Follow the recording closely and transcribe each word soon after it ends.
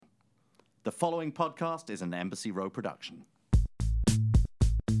The following podcast is an Embassy Row production.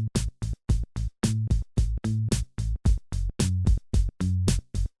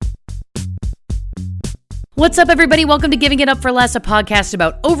 What's up, everybody? Welcome to Giving It Up for Less, a podcast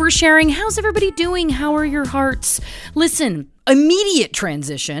about oversharing. How's everybody doing? How are your hearts? Listen, immediate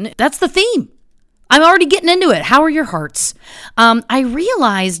transition. That's the theme. I'm already getting into it. How are your hearts? I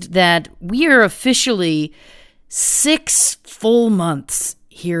realized that we are officially 6 full months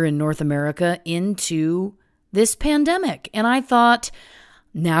here in North America into this pandemic. And I thought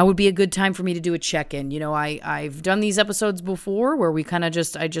now would be a good time for me to do a check-in. You know, I've done these episodes before where we kind of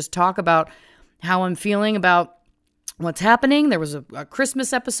I just talk about how I'm feeling about what's happening. There was a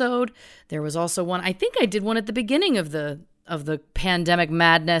Christmas episode. There was also one, I think I did one at the beginning of the pandemic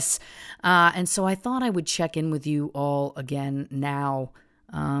madness. And so I thought I would check in with you all again now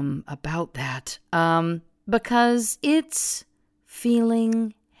about that because it's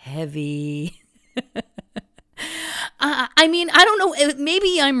feeling heavy. I mean, I don't know,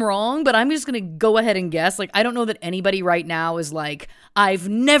 maybe I'm wrong, but I'm just going to go ahead and guess. Like, I don't know that anybody right now is like, I've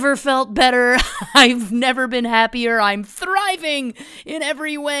never felt better. I've never been happier. I'm thriving in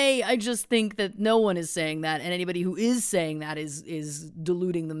every way. I just think that no one is saying that. And anybody who is saying that is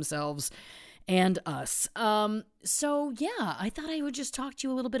deluding themselves and us. So yeah, I thought I would just talk to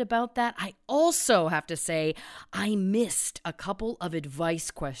you a little bit about that. I also have to say I missed a couple of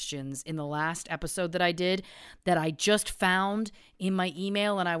advice questions in the last episode that I did that I just found in my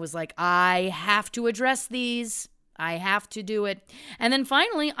email. And I was like, I have to address these. I have to do it. And then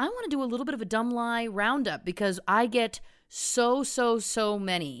finally, I want to do a little bit of a dumb lie roundup because I get so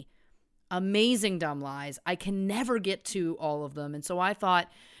many amazing dumb lies. I can never get to all of them. And so I thought,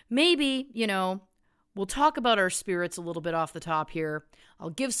 maybe, you know, we'll talk about our spirits a little bit off the top here. I'll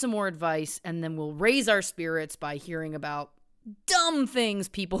give some more advice, and then we'll raise our spirits by hearing about dumb things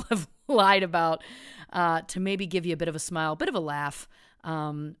people have lied about to maybe give you a bit of a smile, a bit of a laugh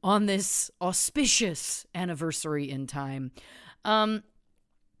on this auspicious anniversary in time. Remember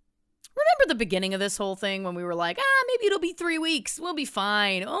the beginning of this whole thing when we were like, maybe it'll be 3 weeks. We'll be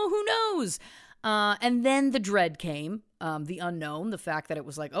fine. Oh, who knows? And then the dread came. The unknown, the fact that it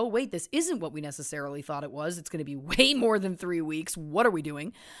was like, oh, wait, this isn't what we necessarily thought it was. It's going to be way more than 3 weeks. What are we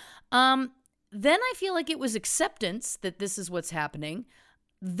doing? Then I feel like it was acceptance that this is what's happening.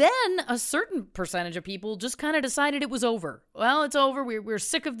 Then a certain percentage of people just kind of decided it was over. Well, it's over. We're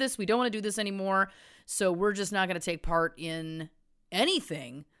sick of this. We don't want to do this anymore. So we're just not going to take part in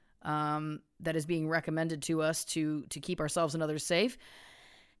anything that is being recommended to us to keep ourselves and others safe.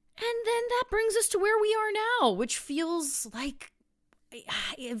 And then that brings us to where we are now, which feels like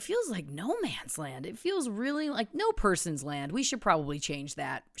no man's land. It feels really like no person's land. We should probably change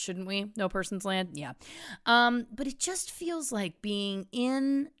that, shouldn't we? No person's land? Yeah. But it just feels like being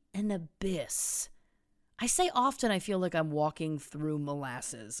in an abyss. I say often I feel like I'm walking through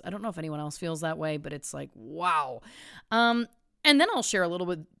molasses. I don't know if anyone else feels that way, but it's like, wow. And then I'll share a little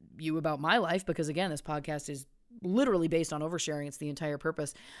with you about my life because, again, this podcast is literally based on oversharing. It's the entire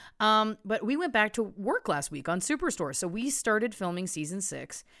purpose. But we went back to work last week on Superstore. So we started filming season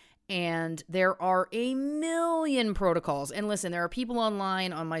 6 and there are a million protocols. And listen, there are people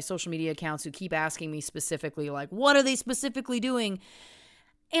online on my social media accounts who keep asking me specifically, like, what are they specifically doing?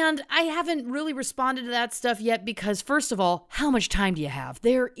 And I haven't really responded to that stuff yet because, first of all, how much time do you have?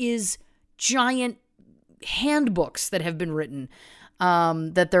 There is giant handbooks that have been written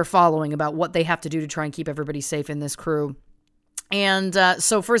that they're following about what they have to do to try and keep everybody safe in this crew. And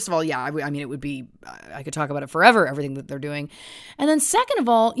so first of all, yeah, I mean, it would be, I could talk about it forever, everything that they're doing. And then second of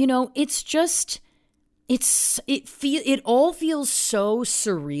all, you know, it's just, it all feels so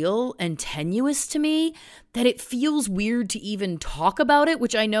surreal and tenuous to me that it feels weird to even talk about it,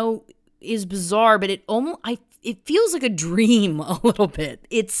 which I know is bizarre, but it feels like a dream a little bit.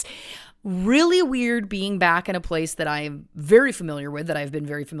 It's really weird being back in a place that I am very familiar with, that I've been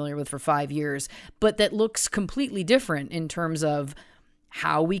very familiar with for 5 years, but that looks completely different in terms of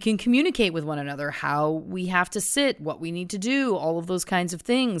how we can communicate with one another, how we have to sit, what we need to do, all of those kinds of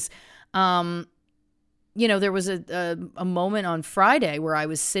things. You know, there was a moment on Friday where I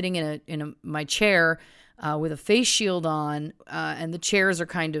was sitting in my chair with a face shield on, and the chairs are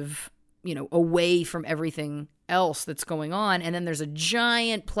kind of, you know, away from everything else that's going on. And then there's a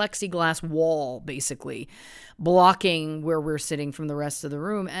giant plexiglass wall basically blocking where we're sitting from the rest of the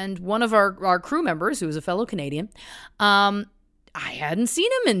room. And one of our crew members, who is a fellow Canadian, I hadn't seen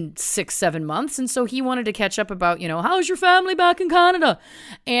him in 6-7 months. And so he wanted to catch up about, you know, how's your family back in Canada?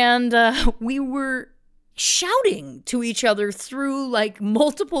 And we were shouting to each other through like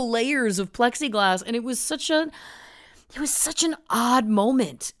multiple layers of plexiglass. And it was such a it was such an odd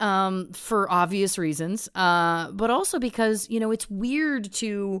moment, for obvious reasons, but also because, it's weird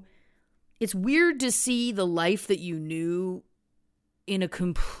to see the life that you knew in a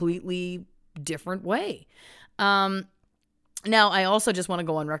completely different way. Now, I also just want to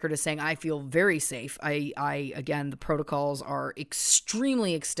go on record as saying I feel very safe. Again, the protocols are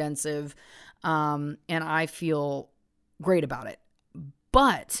extremely extensive, and I feel great about it.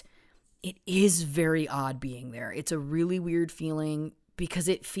 But it is very odd being there. It's a really weird feeling because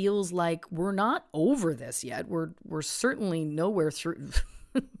it feels like we're not over this yet. We're certainly nowhere through.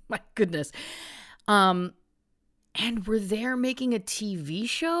 My goodness. And we're there making a TV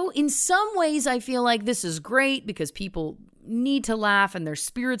show. In some ways, I feel like this is great because people need to laugh and their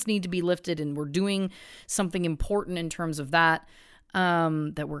spirits need to be lifted, and we're doing something important in terms of that,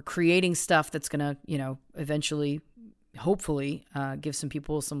 that we're creating stuff that's going to, eventually, hopefully, give some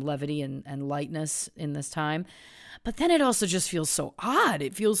people some levity and lightness in this time. But then it also just feels so odd.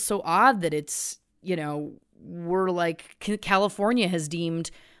 It feels so odd that it's, we're like California has deemed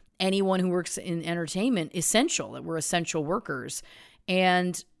anyone who works in entertainment essential, that we're essential workers.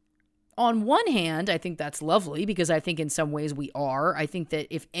 And on one hand, I think that's lovely because I think in some ways we are. I think that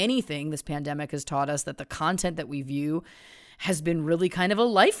if anything, this pandemic has taught us that the content that we view has been really kind of a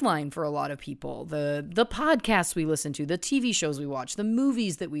lifeline for a lot of people. The podcasts we listen to, the TV shows we watch, the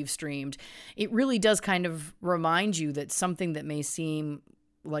movies that we've streamed, it really does kind of remind you that something that may seem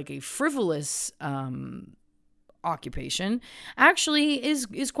like a frivolous occupation actually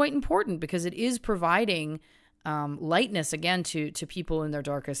is quite important because it is providing lightness again to people in their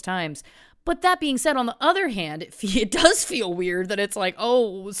darkest times. But that being said, on the other hand, it does feel weird that it's like,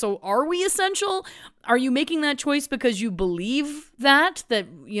 oh, so are we essential? Are you making that choice because you believe that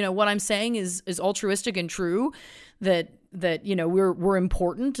what I'm saying is altruistic and true, that we're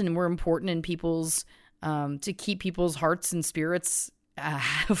important and we're important in people's to keep people's hearts and spirits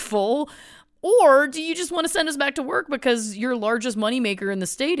full? Or do you just want to send us back to work because your largest moneymaker in the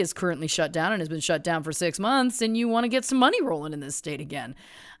state is currently shut down and has been shut down for 6 months and you want to get some money rolling in this state again?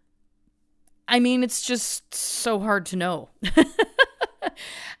 I mean, it's just so hard to know.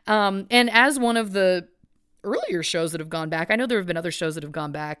 And as one of the earlier shows that have gone back, I know there have been other shows that have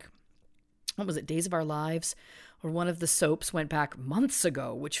gone back. What was it? Days of Our Lives? Or one of the soaps went back months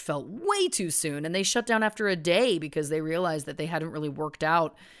ago, which felt way too soon. And they shut down after a day because they realized that they hadn't really worked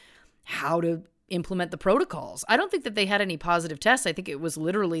out how to implement the protocols. I don't think that they had any positive tests. I think it was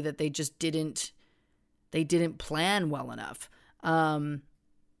literally that they just didn't plan well enough.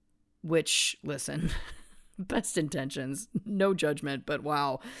 Which, listen, best intentions, no judgment, but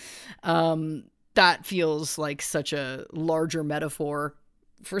wow. That feels like such a larger metaphor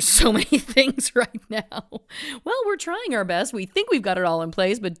for so many things right now. Well, we're trying our best. We think we've got it all in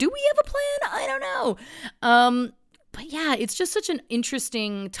place, but do we have a plan? I don't know. But yeah, it's just such an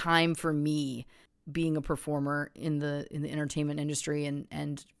interesting time for me being a performer in the entertainment industry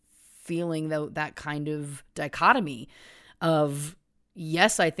and feeling that kind of dichotomy of,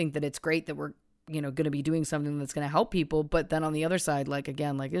 yes, I think that it's great that we're, going to be doing something that's going to help people. But then on the other side,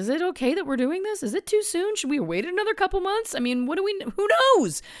 is it okay that we're doing this? Is it too soon? Should we wait another couple months? I mean, who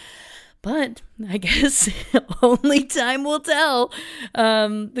knows? But I guess only time will tell.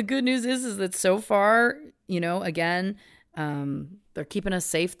 The good news is that so far, again, they're keeping us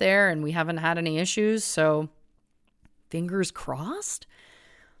safe there and we haven't had any issues. So fingers crossed.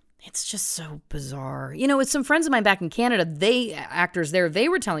 It's just so bizarre. With some friends of mine back in Canada, actors there, they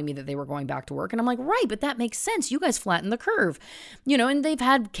were telling me that they were going back to work. And I'm like, right, but that makes sense. You guys flattened the curve. And they've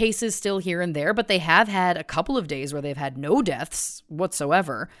had cases still here and there, but they have had a couple of days where they've had no deaths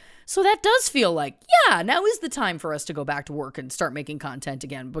whatsoever. So that does feel like, yeah, now is the time for us to go back to work and start making content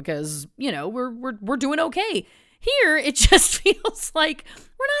again because, we're doing okay. Here, it just feels like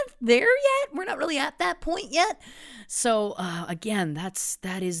we're not there yet. We're not really at that point yet. So, again, that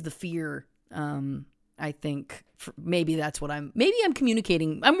is the fear. I think maybe that's what I'm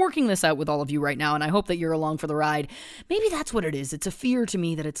communicating. I'm working this out with all of you right now, and I hope that you're along for the ride. Maybe that's what it is. It's a fear to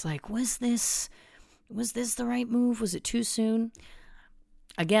me that it's like, was this the right move? Was it too soon?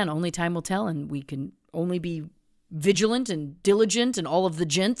 Again, only time will tell, and we can only be vigilant and diligent and all of the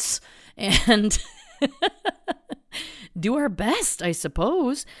gents and do our best, I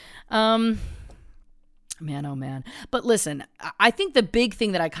suppose. Man, oh man. But listen, I think the big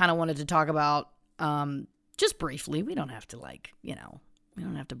thing that I kind of wanted to talk about, just briefly, we don't have to we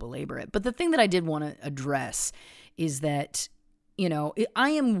don't have to belabor it. But the thing that I did want to address is that, I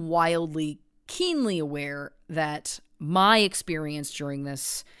am wildly, keenly aware that my experience during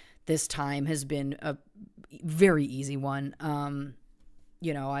this time has been a very easy one. I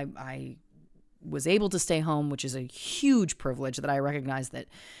was able to stay home, which is a huge privilege that I recognize that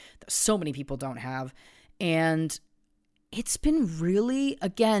so many people don't have. And it's been really,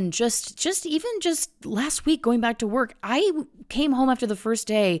 again, just last week going back to work, I came home after the first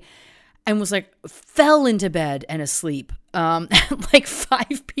day and was like, fell into bed and asleep at like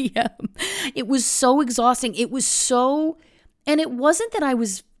 5 p.m. It was so exhausting. And it wasn't that I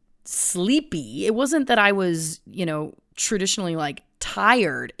was sleepy. It wasn't that I was, traditionally like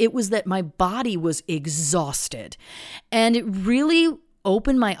tired. It was that my body was exhausted. And it really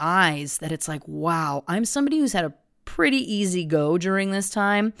opened my eyes that it's like, wow, I'm somebody who's had a pretty easy go during this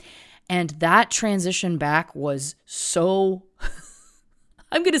time. And that transition back was so,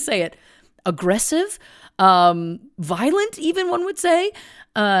 I'm going to say it, aggressive, violent, even one would say,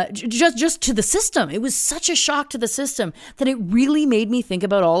 just to the system. It was such a shock to the system that it really made me think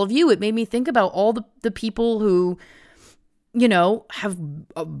about all of you. It made me think about all the people who, have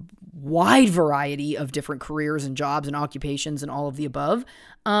a wide variety of different careers and jobs and occupations and all of the above.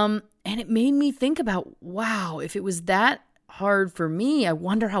 And it made me think about, wow, if it was that hard for me, I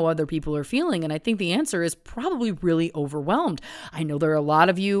wonder how other people are feeling. And I think the answer is probably really overwhelmed. I know there are a lot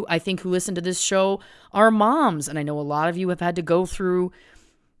of you, I think, who listen to this show are moms. And I know a lot of you have had to go through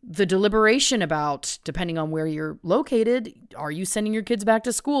the deliberation about, depending on where you're located, are you sending your kids back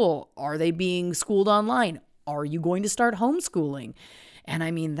to school? Are they being schooled online? Are you going to start homeschooling? And I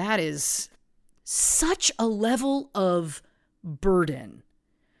mean, that is such a level of burden.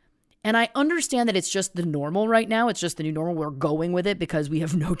 And I understand that it's just the normal right now. It's just the new normal. We're going with it because we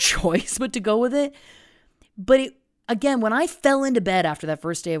have no choice but to go with it. But again, when I fell into bed after that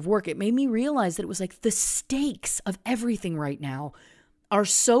first day of work, it made me realize that it was like the stakes of everything right now are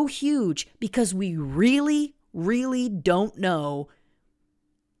so huge because we really, really don't know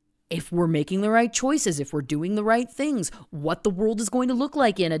if we're making the right choices, if we're doing the right things, what the world is going to look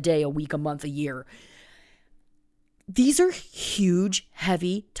like in a day, a week, a month, a year. These are huge,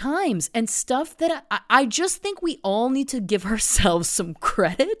 heavy times and stuff that I just think we all need to give ourselves some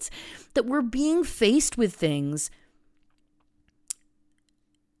credit that we're being faced with things.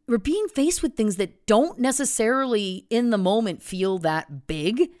 We're being faced with things that don't necessarily in the moment feel that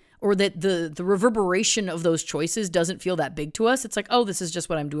big, or that the reverberation of those choices doesn't feel that big to us. It's like, oh, this is just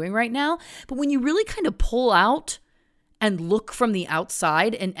what I'm doing right now. But when you really kind of pull out and look from the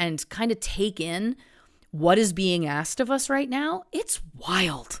outside and kind of take in what is being asked of us right now, it's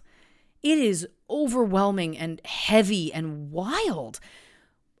wild. It is overwhelming and heavy and wild.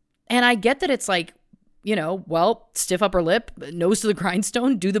 And I get that it's like, stiff upper lip, nose to the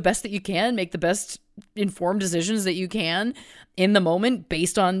grindstone, do the best that you can, make the best informed decisions that you can in the moment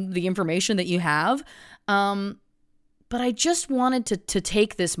based on the information that you have. But I just wanted to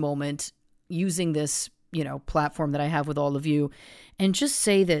take this moment using this, platform that I have with all of you and just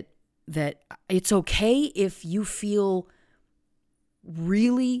say that it's okay if you feel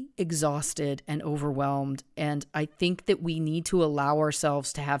really exhausted and overwhelmed. And I think that we need to allow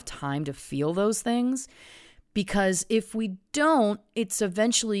ourselves to have time to feel those things, because if we don't, it's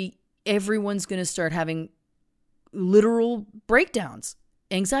eventually everyone's going to start having literal breakdowns,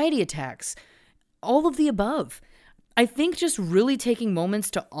 anxiety attacks, all of the above. I think just really taking moments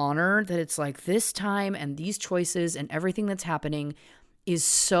to honor that it's like this time and these choices and everything that's happening is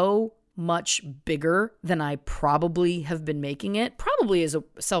so much bigger than I probably have been making it. Probably is a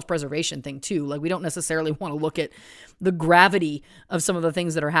self-preservation thing too. Like, we don't necessarily want to look at the gravity of some of the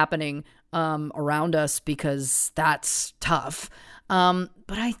things that are happening around us, because that's tough. But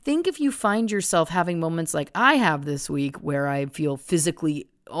I think if you find yourself having moments like I have this week where I feel physically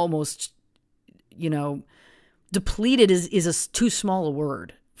almost, depleted is a too small a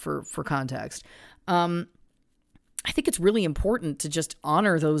word for context. I think it's really important to just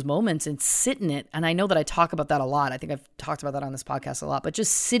honor those moments and sit in it. And I know that I talk about that a lot. I think I've talked about that on this podcast a lot, but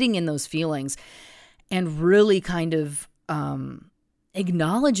just sitting in those feelings and really kind of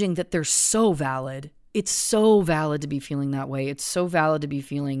acknowledging that they're so valid. It's so valid to be feeling that way. It's so valid to be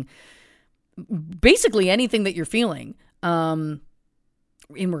feeling basically anything that you're feeling in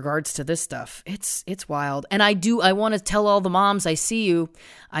regards to this stuff. It's wild. And I want to tell all the moms, I see you,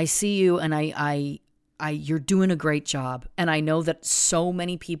 and you're doing a great job. And I know that so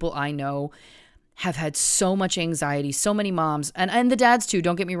many people I know have had so much anxiety, so many moms, and the dads too,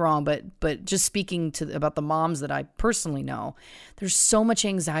 don't get me wrong, but just speaking about the moms that I personally know, there's so much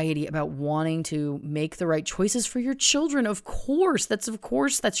anxiety about wanting to make the right choices for your children. Of course,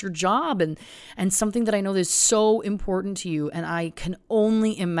 that's your job and something that I know is so important to you. And I can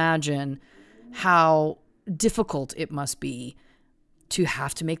only imagine how difficult it must be to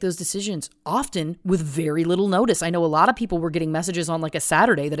have to make those decisions, often with very little notice. I know a lot of people were getting messages on like a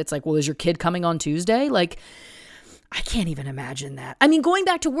Saturday that it's like, well, is your kid coming on Tuesday? Like, I can't even imagine that. I mean, going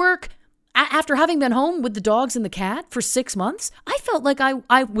back to work after having been home with the dogs and the cat for 6 months, I felt like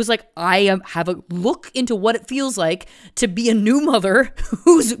I was like, have a look into what it feels like to be a new mother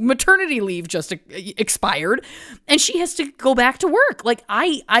whose maternity leave just expired and she has to go back to work. Like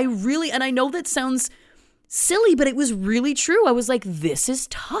I really, and I know that sounds silly, but it was really true. I was like, this is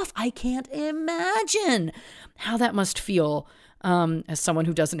tough. I can't imagine how that must feel. As someone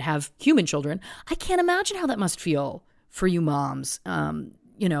who doesn't have human children, I can't imagine how that must feel for you moms.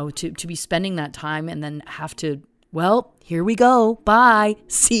 To be spending that time and then have to, well, here we go. Bye.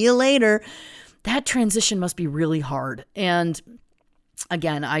 See you later. That transition must be really hard. And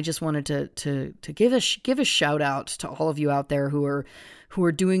again, I just wanted to give a shout out to all of you out there who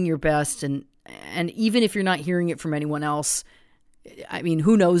are doing your best. And even if you're not hearing it from anyone else, I mean,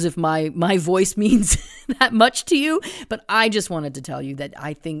 who knows if my voice means that much to you, but I just wanted to tell you that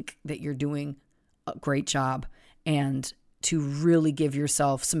I think that you're doing a great job, and to really give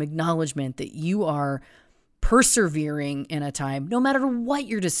yourself some acknowledgement that you are persevering in a time, no matter what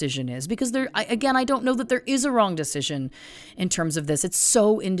your decision is, because I don't know that there is a wrong decision in terms of this. It's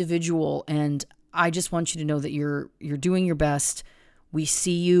so individual, and I just want you to know that you're doing your best. We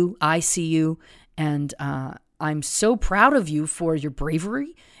see you, I see you, and I'm so proud of you for your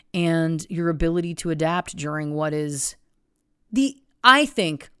bravery and your ability to adapt during what is I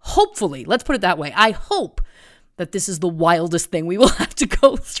think, hopefully, let's put it that way, I hope that this is the wildest thing we will have to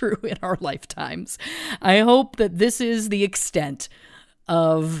go through in our lifetimes. I hope that this is the extent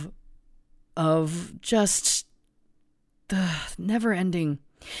of just the never-ending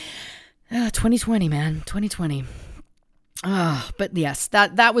 2020, man, 2020. But yes,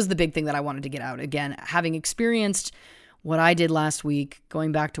 that was the big thing that I wanted to get out. Again, having experienced what I did last week,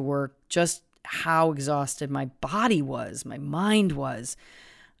 going back to work, just how exhausted my body was, my mind was.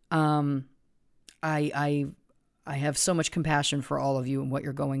 I have so much compassion for all of you and what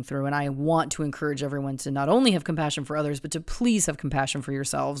you're going through. And I want to encourage everyone to not only have compassion for others, but to please have compassion for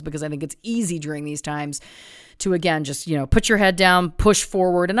yourselves, because I think it's easy during these times to, again, just, put your head down, push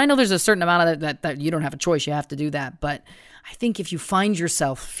forward. And I know there's a certain amount of that you don't have a choice. You have to do that. But I think if you find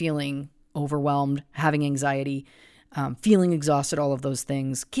yourself feeling overwhelmed, having anxiety, feeling exhausted, all of those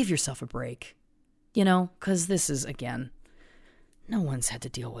things, give yourself a break, because this is, again, no one's had to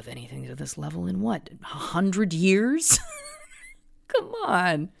deal with anything to this level in 100 years? Come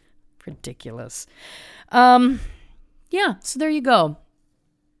on. Ridiculous. So there you go.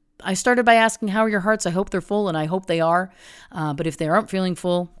 I started by asking, how are your hearts? I hope they're full, and I hope they are. But if they aren't feeling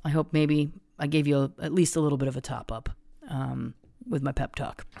full, I hope maybe I gave you at least a little bit of a top up with my pep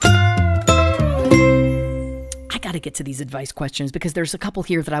talk. I got to get to these advice questions because there's a couple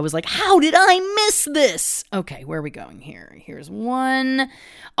here that I was like, how did I miss this? Okay, where are we going here? Here's one.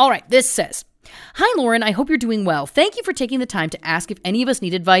 All right, this says, hi, Lauren. I hope you're doing well. Thank you for taking the time to ask if any of us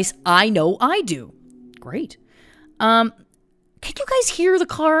need advice. I know I do. Great. Can you guys hear the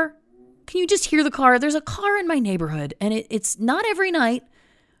car? Can you just hear the car? There's a car in my neighborhood, and it's not every night,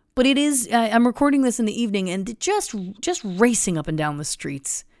 but it is. I'm recording this in the evening, and it just racing up and down the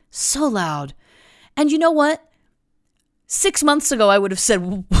streets. So loud. And you know what? 6 months ago, I would have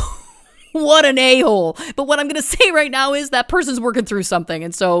said, what an a-hole. But what I'm going to say right now is that person's working through something.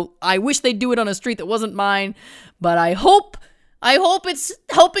 And so I wish they'd do it on a street that wasn't mine. But I hope it's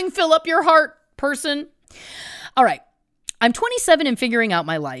helping fill up your heart, person. All right. I'm 27 and figuring out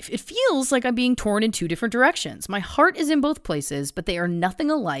my life. It feels like I'm being torn in two different directions. My heart is in both places, but they are nothing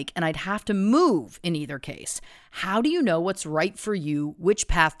alike, and I'd have to move in either case. How do you know what's right for you, which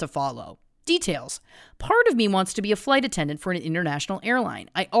path to follow? Details. Part of me wants to be a flight attendant for an international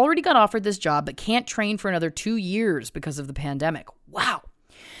airline. I already got offered this job, but can't train for another 2 years because of the pandemic. Wow.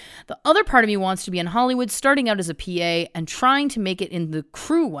 The other part of me wants to be in Hollywood, starting out as a PA and trying to make it in the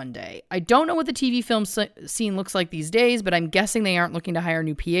crew one day. I don't know what the TV film scene looks like these days, but I'm guessing they aren't looking to hire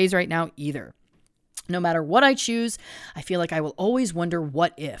new PAs right now either. No matter what I choose, I feel like I will always wonder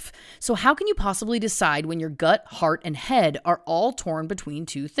what if. So how can you possibly decide when your gut, heart, and head are all torn between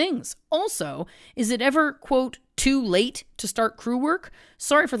two things? Also, is it ever, quote, too late to start crew work?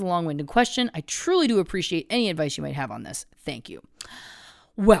 Sorry for the long-winded question. I truly do appreciate any advice you might have on this. Thank you.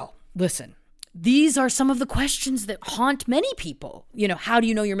 Well, listen, these are some of the questions that haunt many people. How do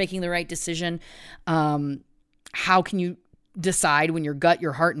you know you're making the right decision? How can you decide when your gut,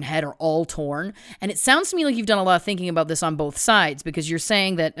 your heart, and head are all torn? And it sounds to me like you've done a lot of thinking about this on both sides, because you're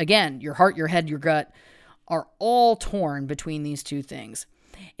saying that, again, your heart, your head, your gut are all torn between these two things.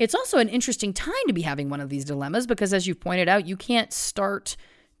 it's also an interesting time to be having one of these dilemmas because, as you've pointed out, you can't start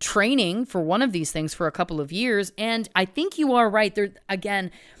training for one of these things for a couple of years. And I think you are right. There,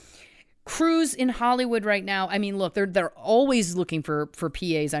 again, crews in Hollywood right now, I mean, look, they're always looking for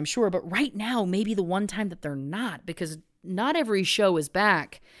PAs, I'm sure. But right now, maybe the one time that they're not, because not every show is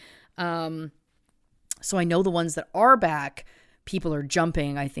back. So I know the ones that are back, people are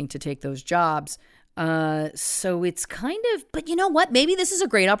jumping, I think, to take those jobs. So it's kind of, but you know what? Maybe this is a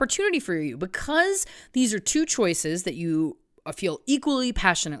great opportunity for you because these are two choices that you feel equally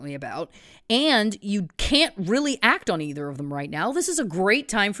passionately about, and you can't really act on either of them right now. This is a great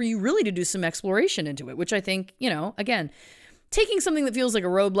time for you really to do some exploration into it, which I think, again, taking something that feels like a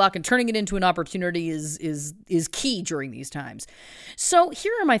roadblock and turning it into an opportunity is key during these times. So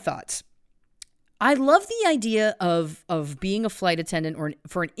here are my thoughts. I love the idea of being a flight attendant or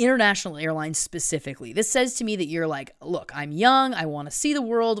for an international airline specifically. This says to me that you're like, look, I'm young. I want to see the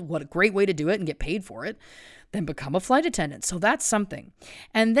world. What a great way to do it and get paid for it. Then become a flight attendant. So that's something.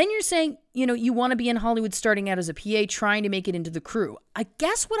 And then you're saying, you want to be in Hollywood starting out as a PA, trying to make it into the crew. I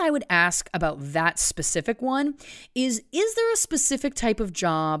guess what I would ask about that specific one is there a specific type of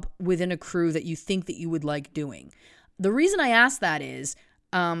job within a crew that you think that you would like doing? The reason I ask that is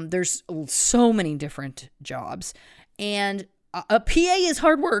there's so many different jobs, and a PA is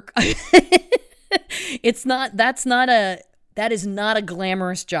hard work. That is not a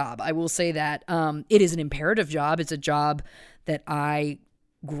glamorous job. I will say that. It is an imperative job. It's a job that I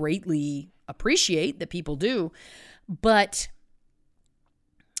greatly appreciate that people do. But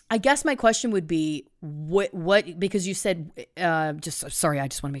I guess my question would be, what because you said, I just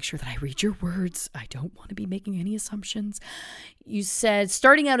want to make sure that I read your words. I don't want to be making any assumptions. You said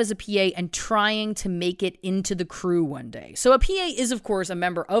starting out as a PA and trying to make it into the crew one day. So a PA is, of course, a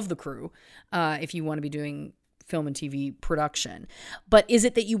member of the crew if you want to be doing film and TV production. But is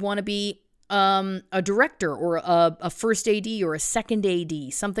it that you want to be a director or a first AD or a second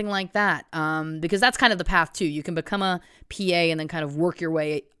AD, something like that? Because that's kind of the path too. You can become a PA and then kind of work your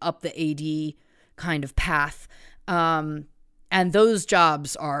way up the AD kind of path. And those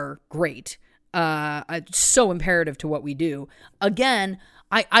jobs are great. So imperative to what we do. Again,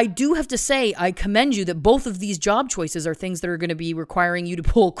 I do have to say, I commend you that both of these job choices are things that are going to be requiring you to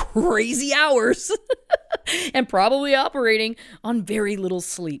pull crazy hours and probably operating on very little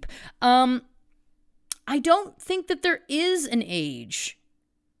sleep. I don't think that there is an age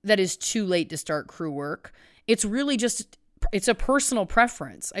that is too late to start crew work. It's really just, it's a personal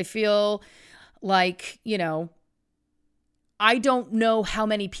preference. I feel like, I don't know how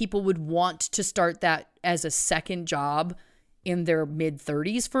many people would want to start that as a second job in their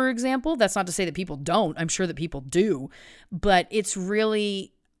mid-30s, for example. That's not to say that people don't. I'm sure that people do. But it's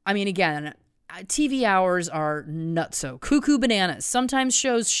really, again, TV hours are nutso. Cuckoo bananas. Sometimes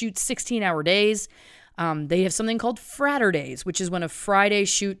shows shoot 16-hour days. They have something called Fratterdays, which is when a Friday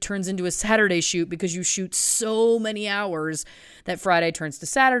shoot turns into a Saturday shoot because you shoot so many hours that Friday turns to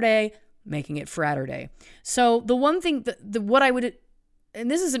Saturday, making it Fratterday. So the one thing, what I would, and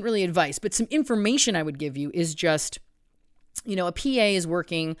this isn't really advice, but some information I would give you is just, a PA is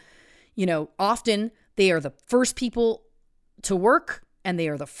working, often they are the first people to work and they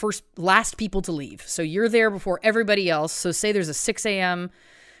are the last people to leave. So you're there before everybody else. So say there's a 6 a.m.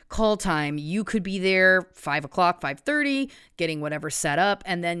 call time, you could be there 5 o'clock, 5:30, getting whatever set up.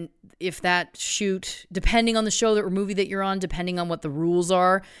 And then if that shoot, depending on the show or movie that you're on, depending on what the rules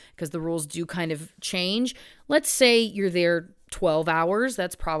are, because the rules do kind of change. Let's say you're there 12 hours.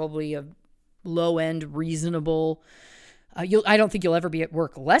 That's probably a low end, reasonable. I don't think you'll ever be at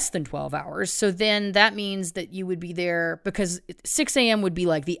work less than 12 hours. So then that means that you would be there because 6 a.m. would be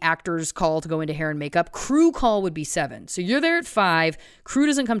like the actor's call to go into hair and makeup. Crew call would be 7. So you're there at 5. Crew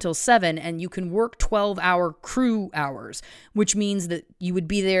doesn't come till 7, and you can work 12-hour crew hours, which means that you would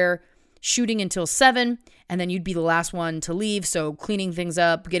be there shooting until 7, and then you'd be the last one to leave. So cleaning things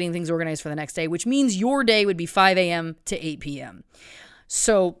up, getting things organized for the next day, which means your day would be 5 a.m. to 8 p.m.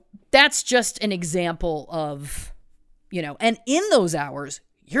 So that's just an example of, and in those hours,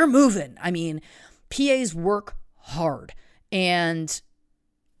 you're moving. PAs work hard, and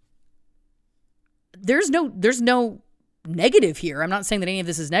there's no negative here. I'm not saying that any of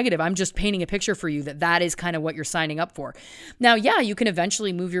this is negative. I'm just painting a picture for you that is kind of what you're signing up for. Now, yeah, you can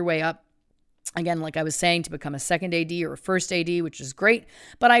eventually move your way up. Again, like I was saying, to become a second AD or a first AD, which is great.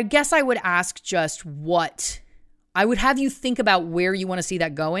 But I guess I would ask just I would have you think about where you want to see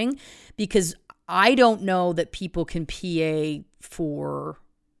that going, because I don't know that people can PA for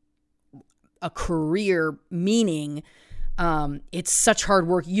a career, meaning it's such hard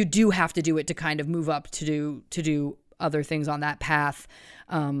work. You do have to do it to kind of move up to do other things on that path.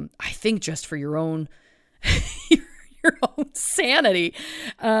 I think just for your own your own sanity.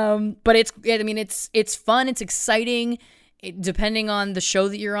 But it's fun. It's exciting. Depending on the show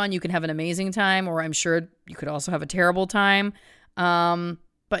that you're on, you can have an amazing time, or I'm sure you could also have a terrible time.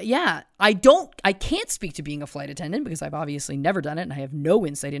 But yeah, I can't speak to being a flight attendant because I've obviously never done it and I have no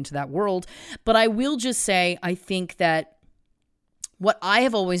insight into that world. But I will just say, I think that what I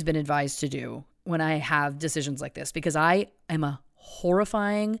have always been advised to do when I have decisions like this, because I am a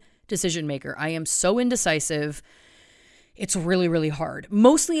horrifying decision maker. I am so indecisive. It's really, really hard.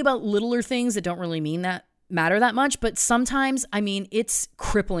 Mostly about littler things that don't really matter that much, but sometimes, it's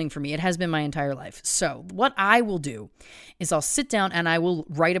crippling for me. It has been my entire life. So what I will do is I'll sit down and I will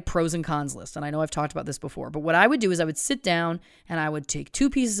write a pros and cons list. And I know I've talked about this before, but what I would do is I would sit down and I would take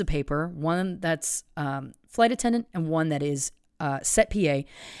 2 pieces of paper, one that's flight attendant and one that is set PA,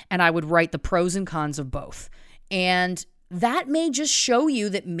 and I would write the pros and cons of both. And that may just show you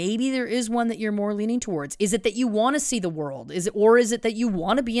that maybe there is one that you're more leaning towards. Is it that you want to see the world? Is it that you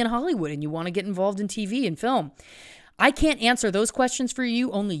want to be in Hollywood and you want to get involved in TV and film? I can't answer those questions for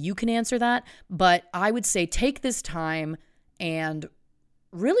you. Only you can answer that. But I would say take this time and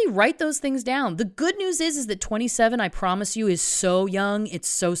really write those things down. The good news is that 27, I promise you, is so young. It's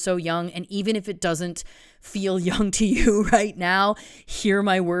so, so young. And even if it doesn't feel young to you right now, hear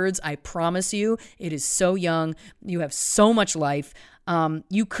my words. I promise you, it is so young. You have so much life.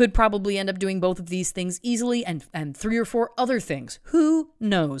 You could probably end up doing both of these things easily and 3 or 4 other things. Who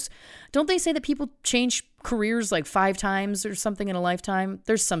knows? Don't they say that people change careers like 5 times or something in a lifetime?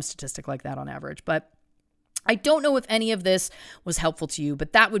 There's some statistic like that on average, but I don't know if any of this was helpful to you,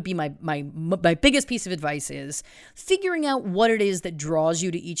 but that would be my biggest piece of advice is figuring out what it is that draws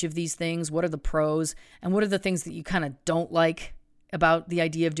you to each of these things. What are the pros and what are the things that you kind of don't like about the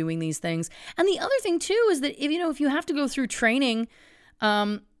idea of doing these things? And the other thing too is that if you have to go through training,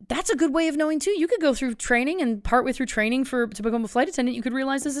 that's a good way of knowing too. You could go through training and partway through training to become a flight attendant, you could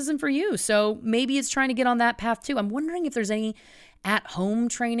realize this isn't for you. So maybe it's trying to get on that path too. I'm wondering if there's any at-home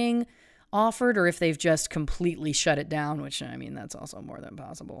training offered or if they've just completely shut it down, which that's also more than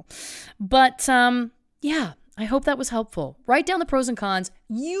possible. But yeah, I hope that was helpful. Write down the pros and cons.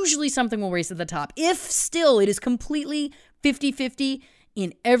 Usually something will race at the top. If still it is completely 50-50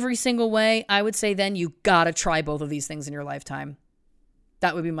 in every single way, I would say then you gotta try both of these things in your lifetime.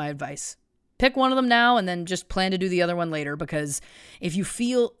 That would be my advice. Pick one of them now and then just plan to do the other one later, because if you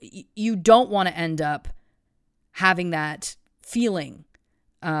feel you don't want to end up having that feeling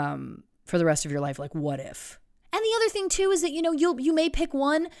for the rest of your life, like what if? And the other thing too is that you may pick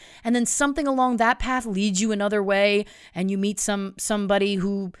one and then something along that path leads you another way and you meet somebody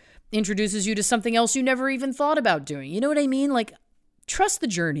who introduces you to something else you never even thought about doing. You know what I mean? Like, trust the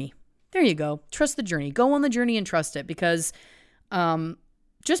journey. There you go. Trust the journey. Go on the journey and trust it, because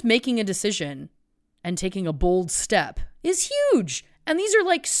just making a decision and taking a bold step is huge. And these are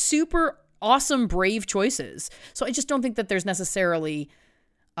like super awesome, brave choices. So I just don't think that there's necessarily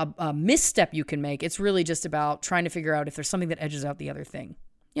a misstep you can make. It's really just about trying to figure out if there's something that edges out the other thing,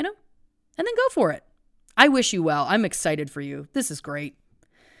 and then go for it. I wish you well. I'm excited for you. This is great.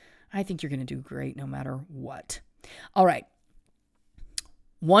 I think you're going to do great no matter what. All right.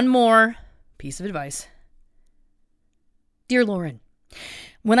 One more piece of advice. Dear Lauren,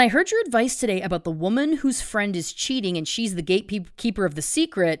 when I heard your advice today about the woman whose friend is cheating and she's the gatekeeper of the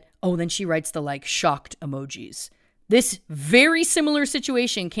secret, then she writes the shocked emojis. This very similar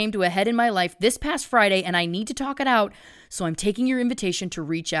situation came to a head in my life this past Friday, and I need to talk it out, so I'm taking your invitation to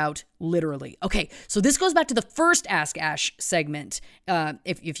reach out literally. Okay, so this goes back to the first Ask Ash segment.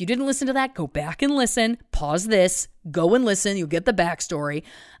 If you didn't listen to that, go back and listen. Pause this. Go and listen. You'll get the backstory.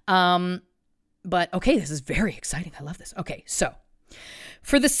 But okay, this is very exciting. I love this. Okay, so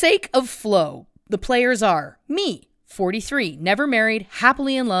for the sake of flow, the players are me, 43, never married,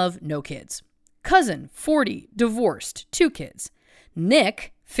 happily in love, no kids. Cousin, 40, divorced, 2 kids.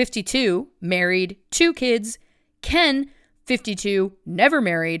 Nick, 52, married, 2 kids. Ken, 52, never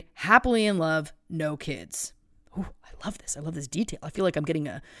married, happily in love, no kids. Ooh, I love this. I love this detail. I feel like I'm getting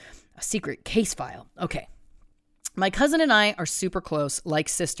a secret case file. Okay. My cousin and I are super close, like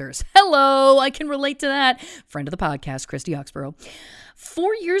sisters. Hello, I can relate to that. Friend of the podcast, Christy Oxborough.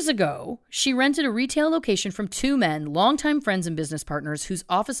 4 years ago, she rented a retail location from 2 men, longtime friends and business partners, whose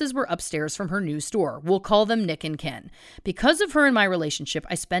offices were upstairs from her new store. We'll call them Nick and Ken. Because of her and my relationship,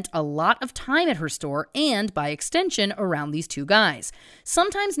 I spent a lot of time at her store and, by extension, around these 2 guys.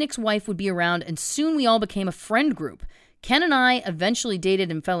 Sometimes Nick's wife would be around, and soon we all became a friend group. Ken and I eventually dated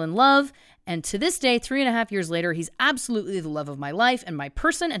and fell in love, And to this day, 3.5 years later, he's absolutely the love of my life and my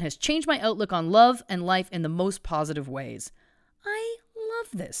person and has changed my outlook on love and life in the most positive ways. I love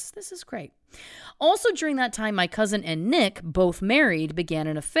this. This is great. Also, during that time, my cousin and Nick, both married, began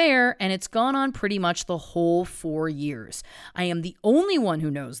an affair, and it's gone on pretty much the whole 4 years. I am the only one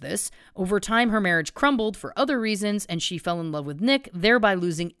who knows this. Over time, her marriage crumbled for other reasons, and she fell in love with Nick, thereby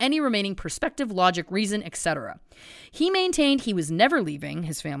losing any remaining perspective, logic, reason, etc. He maintained he was never leaving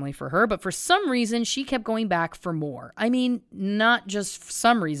his family for her, but for some reason, she kept going back for more. I mean, not just for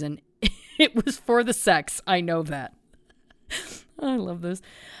some reason. It was for the sex. I know that. I love this.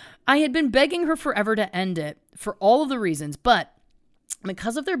 I had been begging her forever to end it for all of the reasons, but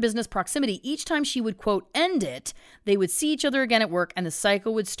because of their business proximity, each time she would, quote, end it, they would see each other again at work and the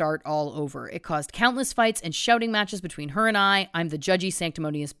cycle would start all over. It caused countless fights and shouting matches between her and I. I'm the judgy,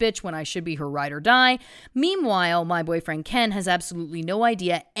 sanctimonious bitch when I should be her ride or die. Meanwhile, my boyfriend Ken has absolutely no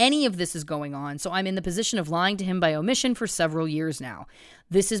idea any of this is going on, so I'm in the position of lying to him by omission for several years now.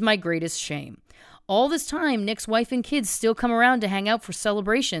 This is my greatest shame. All this time, Nick's wife and kids still come around to hang out for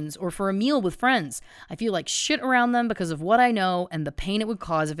celebrations or for a meal with friends. I feel like shit around them because of what I know and the pain it would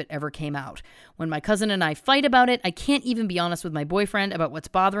cause if it ever came out. When my cousin and I fight about it, I can't even be honest with my boyfriend about what's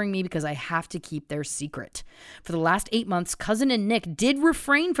bothering me because I have to keep their secret. For the last 8 months, cousin and Nick did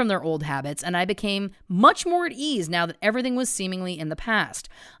refrain from their old habits, and I became much more at ease now that everything was seemingly in the past.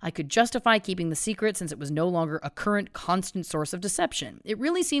 I could justify keeping the secret since it was no longer a current, constant source of deception. It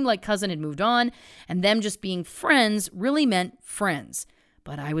really seemed like cousin had moved on, and them just being friends really meant friends.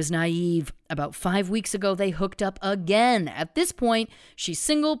 But I was naive. About 5 weeks ago, they hooked up again. At this point, she's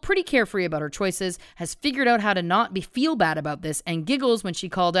single, pretty carefree about her choices, has figured out how to not feel bad about this, and giggles when she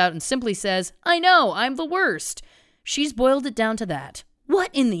called out and simply says, I know, I'm the worst. She's boiled it down to that.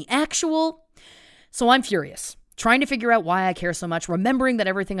 What in the actual? So I'm furious. Trying to figure out why I care so much, remembering that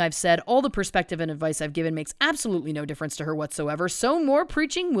everything I've said, all the perspective and advice I've given makes absolutely no difference to her whatsoever, so more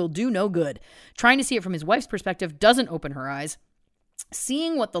preaching will do no good. Trying to see it from his wife's perspective doesn't open her eyes.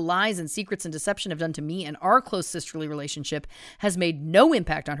 Seeing what the lies and secrets and deception have done to me and our close sisterly relationship has made no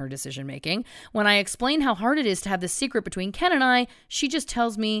impact on her decision-making. When I explain how hard it is to have this secret between Ken and I, she just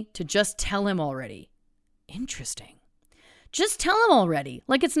tells me to just tell him already. Interesting. Just tell him already,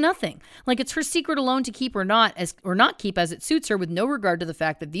 like it's nothing. Like it's her secret alone to keep or not keep as it suits her with no regard to the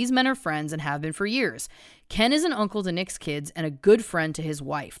fact that these men are friends and have been for years. Ken is an uncle to Nick's kids and a good friend to his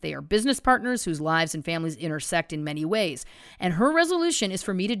wife. They are business partners whose lives and families intersect in many ways. And her resolution is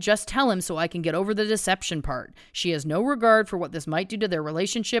for me to just tell him so I can get over the deception part. She has no regard for what this might do to their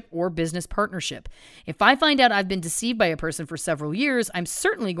relationship or business partnership. If I find out I've been deceived by a person for several years, I'm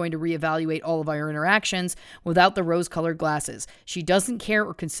certainly going to reevaluate all of our interactions without the rose-colored glasses. She doesn't care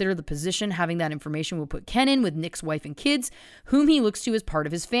or consider the position having that information will put Ken in with Nick's wife and kids, whom he looks to as part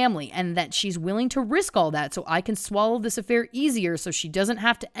of his family, and that she's willing to risk all that so I can swallow this affair easier so she doesn't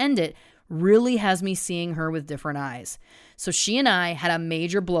have to end it, really has me seeing her with different eyes. So she and I had a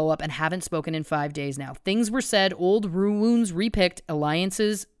major blow up and haven't spoken in 5 days now. Things were said, old wounds repicked,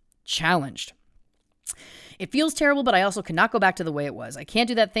 alliances challenged. It feels terrible, but I also cannot go back to the way it was. I can't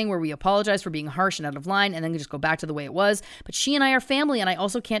do that thing where we apologize for being harsh and out of line and then just go back to the way it was. But she and I are family, and I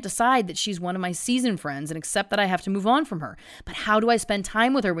also can't decide that she's one of my seasoned friends and accept that I have to move on from her. But how do I spend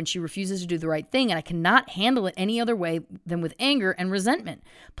time with her when she refuses to do the right thing? And I cannot handle it any other way than with anger and resentment.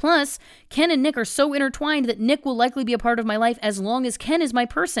 Plus, Ken and Nick are so intertwined that Nick will likely be a part of my life as long as Ken is my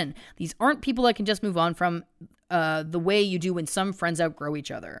person. These aren't people I can just move on from the way you do when some friends outgrow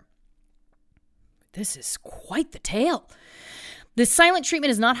each other. This is quite the tale. This silent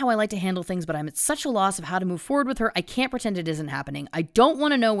treatment is not how I like to handle things, but I'm at such a loss of how to move forward with her, I can't pretend it isn't happening. I don't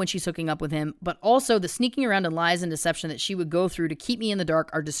want to know when she's hooking up with him, but also the sneaking around and lies and deception that she would go through to keep me in the dark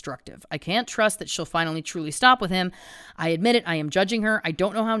are destructive. I can't trust that she'll finally truly stop with him. I admit it, I am judging her. I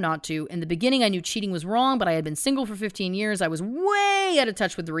don't know how not to. In the beginning, I knew cheating was wrong, but I had been single for 15 years. I was way out of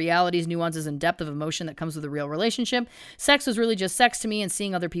touch with the realities, nuances, and depth of emotion that comes with a real relationship. Sex was really just sex to me, and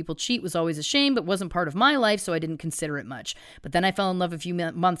seeing other people cheat was always a shame, but wasn't part of my life, so I didn't consider it much. But then I fell in love a few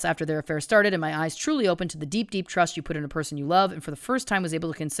months after their affair started, and my eyes truly opened to the deep, deep trust you put in a person you love, and for the first time was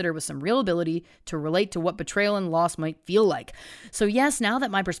able to consider with some real ability to relate to what betrayal and loss might feel like. So yes, now that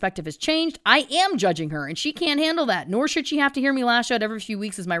my perspective has changed, I am judging her, and she can't handle that, nor should she have to hear me lash out every few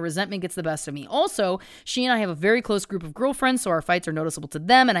weeks as my resentment gets the best of me. Also, she and I have a very close group of girlfriends, so our fights are noticeable to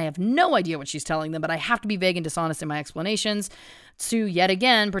them, and I have no idea what she's telling them, but I have to be vague and dishonest in my explanations to, yet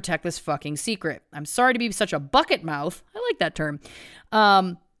again, protect this fucking secret. I'm sorry to be such a bucket mouth. I like that term.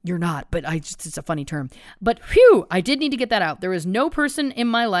 You're not, but it's a funny term. But phew, I did need to get that out. There is no person in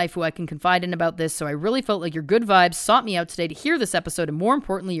my life who I can confide in about this, so I really felt like your good vibes sought me out today to hear this episode, and more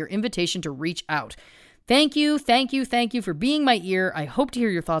importantly, your invitation to reach out. Thank you for being my ear. I hope to hear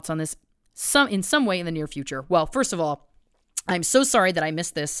your thoughts on this in some way in the near future. Well, first of all, I'm so sorry that I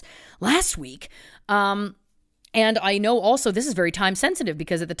missed this last week. And I know also this is very time sensitive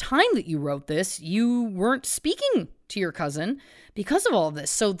because at the time that you wrote this, you weren't speaking to your cousin because of all of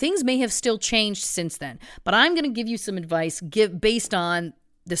this. So things may have still changed since then. But I'm going to give you some advice based on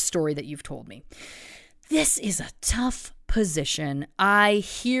the story that you've told me. This is a tough position. I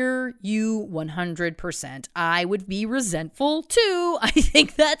hear you 100%. I would be resentful too. I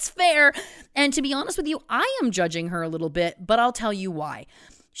think that's fair. And to be honest with you, I am judging her a little bit, but I'll tell you why.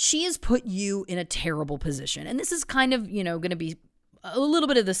 She has put you in a terrible position. And this is kind of, going to be a little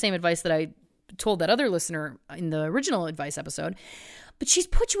bit of the same advice that I told that other listener in the original advice episode. But she's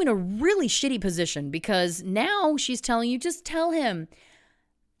put you in a really shitty position because now she's telling you, just tell him.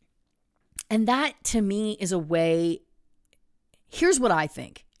 And that to me is a way, here's what I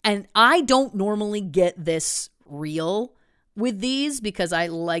think. And I don't normally get this real with these because I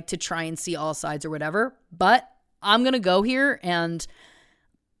like to try and see all sides or whatever. But I'm going to go here and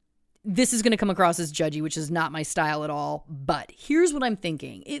this is going to come across as judgy, which is not my style at all. But here's what I'm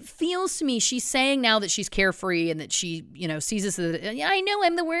thinking. It feels to me she's saying now that she's carefree and that she, sees this as, I know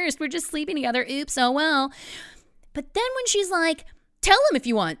I'm the worst. We're just sleeping together. Oops, oh well. But then when she's like, tell him if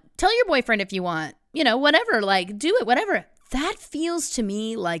you want. Tell your boyfriend if you want. Whatever. Like, do it, whatever. That feels to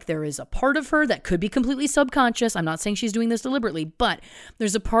me like there is a part of her that could be completely subconscious. I'm not saying she's doing this deliberately, but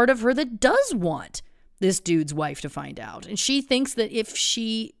there's a part of her that does want this dude's wife to find out. And she thinks that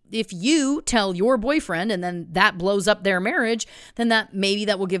if you tell your boyfriend and then that blows up their marriage, then that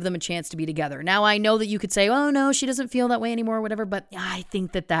will give them a chance to be together. Now, I know that you could say, oh no, she doesn't feel that way anymore or whatever, but I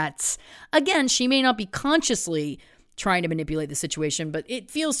think that's, again, she may not be consciously trying to manipulate the situation, but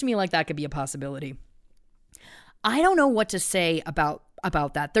it feels to me like that could be a possibility. I don't know what to say about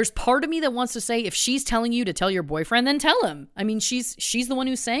that. There's part of me that wants to say, if she's telling you to tell your boyfriend, then tell him. I mean, she's the one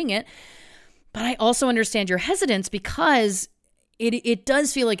who's saying it. But I also understand your hesitance because it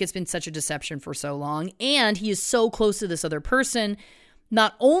does feel like it's been such a deception for so long. And he is so close to this other person.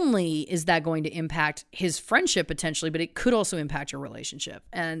 Not only is that going to impact his friendship potentially, but it could also impact your relationship.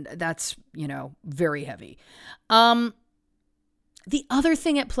 And that's, very heavy. The other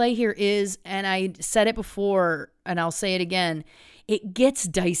thing at play here is, and I said it before, and I'll say it again, it gets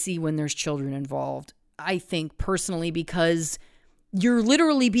dicey when there's children involved, I think personally, because you're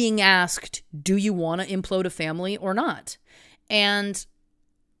literally being asked, do you want to implode a family or not? And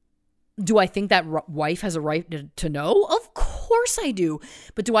do I think that wife has a right to know? Of course I do.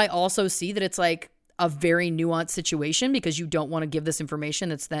 But do I also see that it's like a very nuanced situation because you don't want to give this information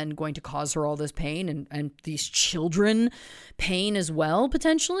that's then going to cause her all this pain and these children pain as well,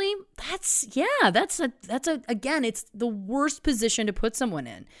 potentially? Again, it's the worst position to put someone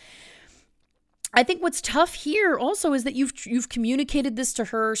in. I think what's tough here also is that you've communicated this to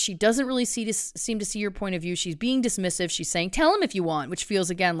her. She doesn't really seem to see your point of view. She's being dismissive. She's saying, tell him if you want, which feels,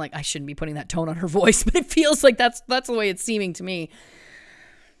 again, like I shouldn't be putting that tone on her voice, but it feels like that's the way it's seeming to me.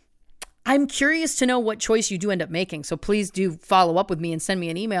 I'm curious to know what choice you do end up making. So please do follow up with me and send me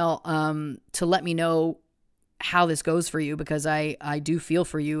an email to let me know how this goes for you, because I do feel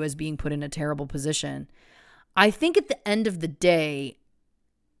for you as being put in a terrible position. I think at the end of the day,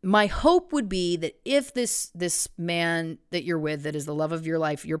 my hope would be that if this man that you're with, that is the love of your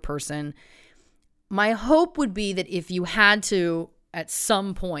life, your person, my hope would be that if you had to at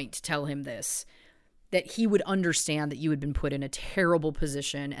some point tell him this, that he would understand that you had been put in a terrible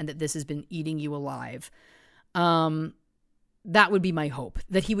position and that this has been eating you alive. That would be my hope,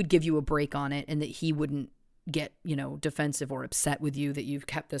 that he would give you a break on it and that he wouldn't get, defensive or upset with you that you've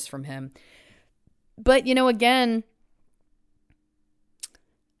kept this from him. But, again,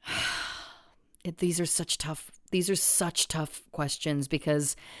 these are such tough questions,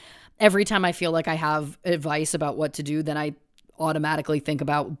 because every time I feel like I have advice about what to do, then I automatically think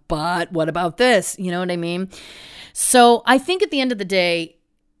about, but what about this? You know what I mean? So I think at the end of the day,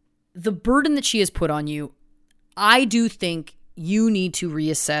 the burden that she has put on you, I do think you need to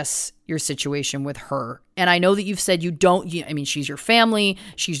reassess your situation with her. And I know that you've said she's your family.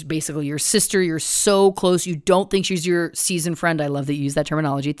 She's basically your sister. You're so close. You don't think she's your seasoned friend. I love that you use that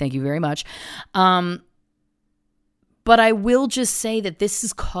terminology. Thank you very much. But I will just say that this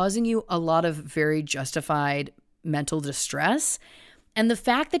is causing you a lot of very justified mental distress. And the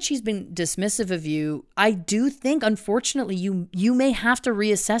fact that she's been dismissive of you, I do think, unfortunately, you may have to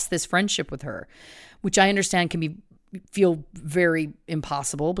reassess this friendship with her, which I understand can be feel very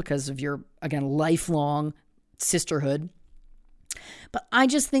impossible because of your, again, lifelong sisterhood. But I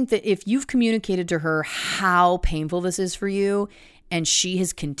just think that if you've communicated to her how painful this is for you, and she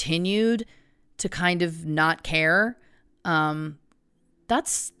has continued to kind of not care,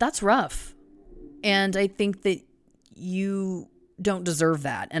 that's rough. And I think that you don't deserve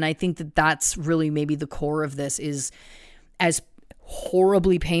that. And I think that that's really maybe the core of this, is as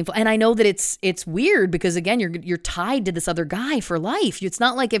horribly painful. And I know that it's weird because, again, you're tied to this other guy for life. It's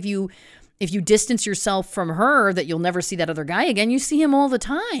not like if you distance yourself from her that you'll never see that other guy again. You see him all the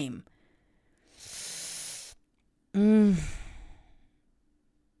time.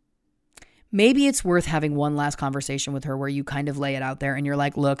 Maybe it's worth having one last conversation with her where you kind of lay it out there and you're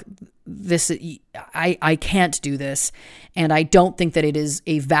like, look, I can't do this. And I don't think that it is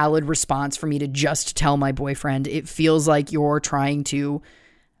a valid response for me to just tell my boyfriend. It feels like you're trying to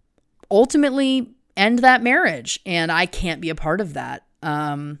ultimately end that marriage, and I can't be a part of that.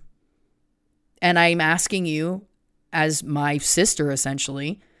 And I'm asking you, as my sister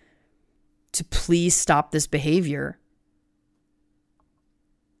essentially, to please stop this behavior,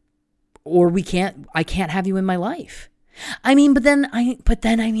 or I can't have you in my life. I mean, but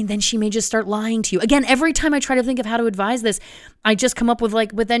then she may just start lying to you. Again, every time I try to think of how to advise this, I just come up with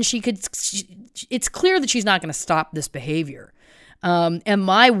but then it's clear that she's not going to stop this behavior. And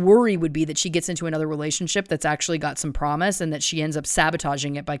my worry would be that she gets into another relationship that's actually got some promise, and that she ends up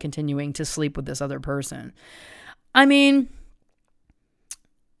sabotaging it by continuing to sleep with this other person. I mean,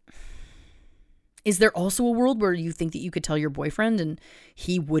 is there also a world where you think that you could tell your boyfriend and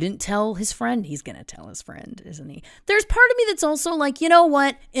he wouldn't tell his friend? He's going to tell his friend, isn't he? There's part of me that's also like, you know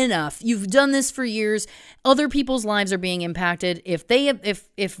what? Enough. You've done this for years. Other people's lives are being impacted. If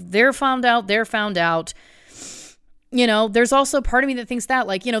they're found out, they're found out. You know, there's also part of me that thinks that,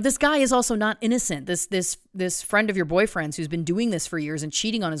 like, you know, this guy is also not innocent. This friend of your boyfriend's who's been doing this for years and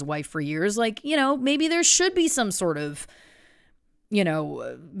cheating on his wife for years. Like, you know, maybe there should be some sort of, you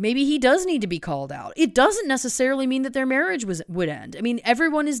know, maybe he does need to be called out. It doesn't necessarily mean that their marriage would end. I mean,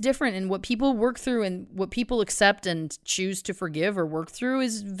 everyone is different, and what people work through and what people accept and choose to forgive or work through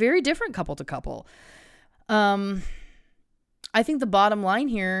is very different couple to couple. I think the bottom line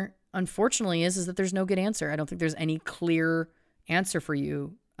here, unfortunately, is that there's no good answer. I don't think there's any clear answer for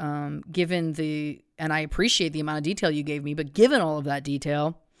you, given and I appreciate the amount of detail you gave me, but given all of that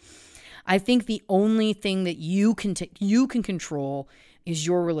detail, I think the only thing that you can control is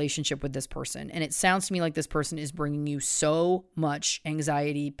your relationship with this person. And it sounds to me like this person is bringing you so much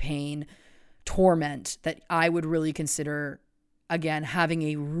anxiety, pain, torment, that I would really consider, again, try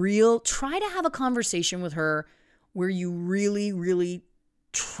to have a conversation with her where you really, really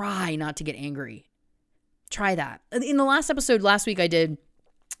try not to get angry. Try that. In the last episode last week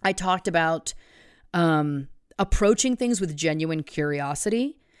I talked about approaching things with genuine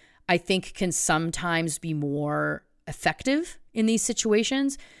curiosity, I think can sometimes be more effective in these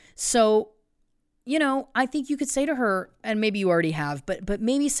situations. So, you know, I think you could say to her, and maybe you already have, but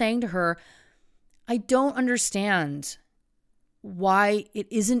maybe saying to her, I don't understand why it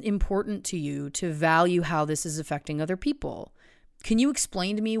isn't important to you to value how this is affecting other people. Can you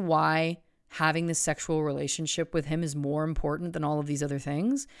explain to me why having this sexual relationship with him is more important than all of these other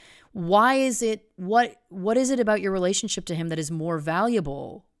things? Why is it, what is it about your relationship to him that is more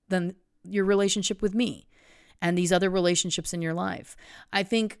valuable than your relationship with me and these other relationships in your life? I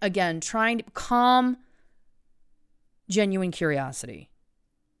think, again, trying to calm, genuine curiosity,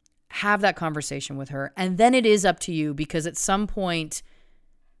 have that conversation with her. And then it is up to you, because at some point,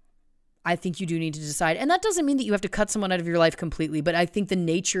 I think you do need to decide. And that doesn't mean that you have to cut someone out of your life completely, but I think the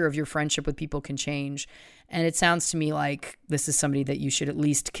nature of your friendship with people can change. And it sounds to me like this is somebody that you should at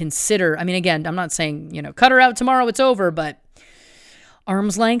least consider. I mean, again, I'm not saying, you know, cut her out tomorrow, it's over, but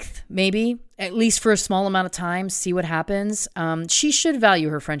arm's length, maybe, at least for a small amount of time, see what happens. She should value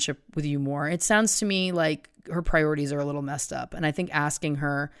her friendship with you more. It sounds to me like her priorities are a little messed up. And I think asking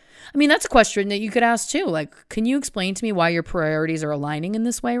her, I mean, that's a question that you could ask too. Like, can you explain to me why your priorities are aligning in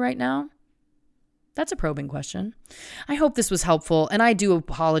this way right now? That's a probing question. I hope this was helpful. And I do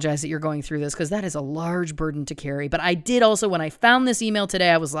apologize that you're going through this, because that is a large burden to carry. But I did also, when I found this email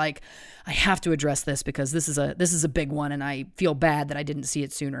today, I was like, I have to address this, because this is a big one, and I feel bad that I didn't see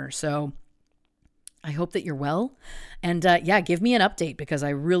it sooner. So I hope that you're well. And give me an update, because I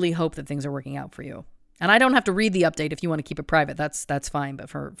really hope that things are working out for you. And I don't have to read the update if you want to keep it private. That's fine. But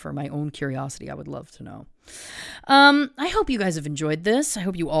for my own curiosity, I would love to know. I hope you guys have enjoyed this. I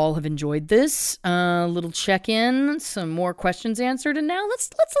hope you all have enjoyed this. Little check-in, some more questions answered, and now let's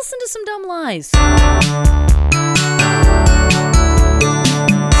listen to some dumb lies.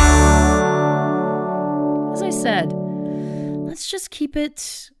 As I said, just keep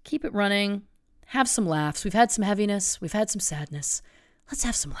it running. Have some laughs. We've had some heaviness. We've had some sadness. Let's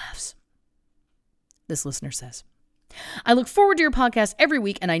have some laughs. This listener says, I look forward to your podcast every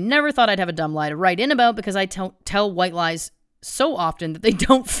week, and I never thought I'd have a dumb lie to write in about because I tell white lies so often that they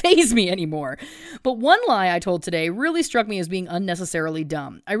don't faze me anymore. But one lie I told today really struck me as being unnecessarily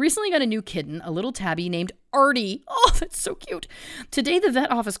dumb. I recently got a new kitten, a little tabby named Artie. Oh, that's so cute. Today, the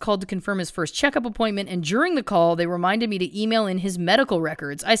vet office called to confirm his first checkup appointment, and during the call, they reminded me to email in his medical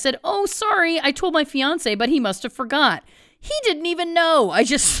records. I said, oh, sorry, I told my fiance, but he must have forgot. He didn't even know. I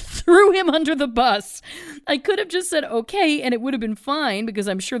just threw him under the bus. I could have just said okay, and it would have been fine because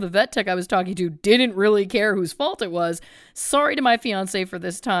I'm sure the vet tech I was talking to didn't really care whose fault it was. Sorry to my fiance for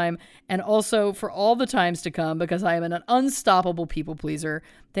this time, and also for all the times to come because I am an unstoppable people pleaser.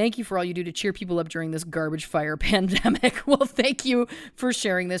 Thank you for all you do to cheer people up during this garbage fire pandemic. Well, thank you for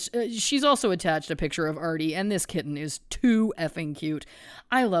sharing this. She's also attached a picture of Artie, and this kitten is too effing cute.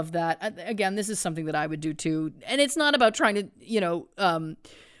 I love that. Again, this is something that I would do too. And it's not about trying to,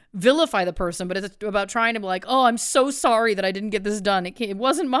 vilify the person, but it's about trying to be like, oh, I'm so sorry that I didn't get this done. It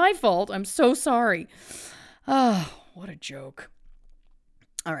wasn't my fault. I'm so sorry. Oh, what a joke.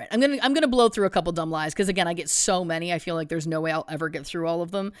 All right, I'm gonna blow through a couple dumb lies because again, I get so many. I feel like there's no way I'll ever get through all of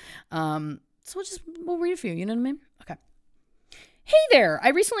them. So we'll read a few. You know what I mean? Okay. Hey there! I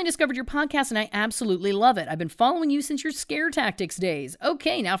recently discovered your podcast and I absolutely love it. I've been following you since your scare tactics days.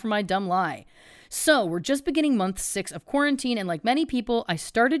 Okay, now for my dumb lie. So, we're just beginning month 6 of quarantine, and like many people, I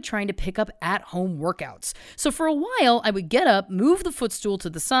started trying to pick up at-home workouts. So for a while, I would get up, move the footstool to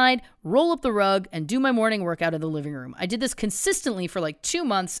the side, roll up the rug, and do my morning workout in the living room. I did this consistently for like 2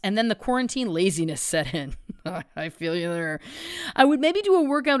 months, and then the quarantine laziness set in. I feel you there. I would maybe do a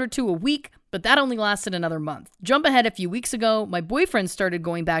workout or two a week, but that only lasted another month. Jump ahead a few weeks ago, my boyfriend started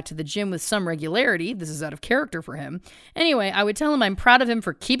going back to the gym with some regularity. This is out of character for him. Anyway, I would tell him I'm proud of him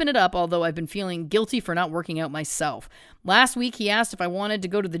for keeping it up, although I've been feeling guilty for not working out myself. Last week, he asked if I wanted to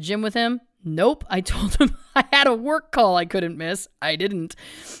go to the gym with him. Nope, I told him I had a work call I couldn't miss. I didn't.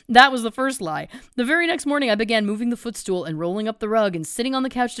 That was the first lie. The very next morning, I began moving the footstool and rolling up the rug and sitting on the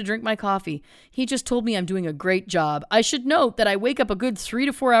couch to drink my coffee. He just told me I'm doing a great job. I should note that I wake up a good 3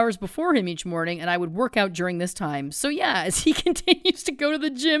 to 4 hours before him each morning, and I would work out during this time. So yeah, as he continues to go to the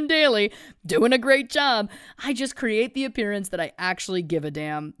gym daily, doing a great job, I just create the appearance that I actually give a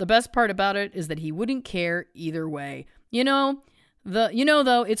damn. The best part about it is that he wouldn't care either way.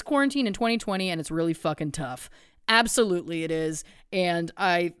 Though, it's quarantine in 2020 and it's really fucking tough. Absolutely it is. And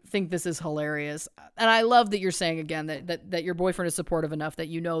I think this is hilarious. And I love that you're saying again that your boyfriend is supportive enough that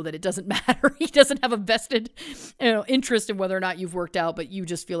you know that it doesn't matter. He doesn't have a vested interest in whether or not you've worked out, but you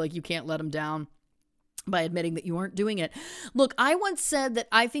just feel like you can't let him down by admitting that you aren't doing it. Look, I once said that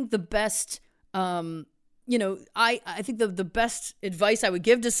I think the best I think the best advice I would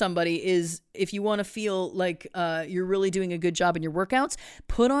give to somebody is if you want to feel like you're really doing a good job in your workouts,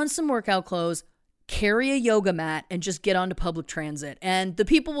 put on some workout clothes, carry a yoga mat, and just get onto public transit. And the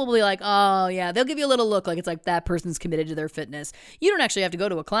people will be like, oh, yeah, they'll give you a little look like it's like that person's committed to their fitness. You don't actually have to go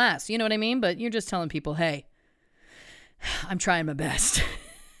to a class. You know what I mean? But you're just telling people, hey, I'm trying my best.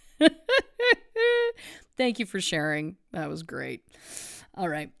 Thank you for sharing. That was great. All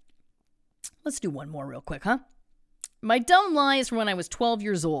right. Let's do one more real quick, huh? My dumb lie is from when I was 12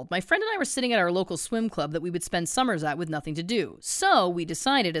 years old. My friend and I were sitting at our local swim club that we would spend summers at with nothing to do. So we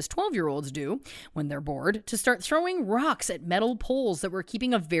decided, as 12-year-olds do when they're bored, to start throwing rocks at metal poles that were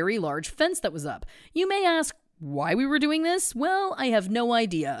keeping a very large fence that was up. You may ask, why we were doing this? Well, I have no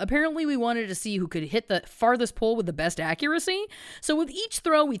idea. Apparently, we wanted to see who could hit the farthest pole with the best accuracy. So with each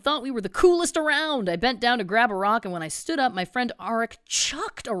throw, we thought we were the coolest around. I bent down to grab a rock, and when I stood up, my friend Arik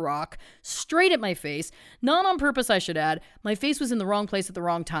chucked a rock straight at my face. Not on purpose, I should add. My face was in the wrong place at the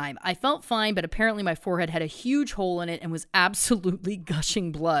wrong time. I felt fine, but apparently my forehead had a huge hole in it and was absolutely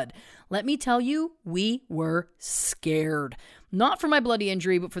gushing blood. Let me tell you, we were scared. Not for my bloody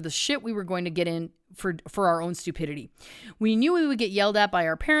injury, but for the shit we were going to get in for our own stupidity. We knew we would get yelled at by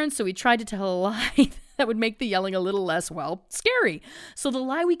our parents, so we tried to tell a lie that would make the yelling a little less, scary. So the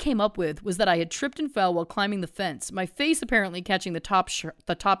lie we came up with was that I had tripped and fell while climbing the fence, my face apparently catching the top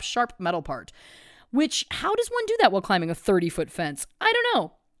sharp metal part. Which, how does one do that while climbing a 30-foot fence? I don't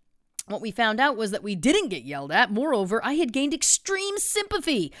know. What we found out was that we didn't get yelled at. Moreover, I had gained extreme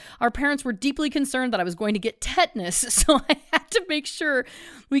sympathy. Our parents were deeply concerned that I was going to get tetanus, so I had to make sure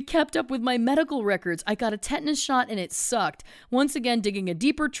we kept up with my medical records. I got a tetanus shot and it sucked. Once again, digging a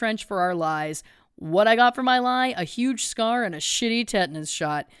deeper trench for our lies. What I got for my lie? A huge scar and a shitty tetanus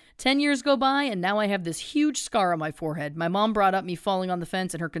shot. 10 years go by, and now I have this huge scar on my forehead. My mom brought up me falling on the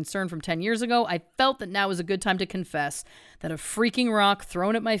fence and her concern from 10 years ago. I felt that now was a good time to confess that a freaking rock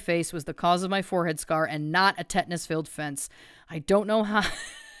thrown at my face was the cause of my forehead scar and not a tetanus-filled fence. I don't know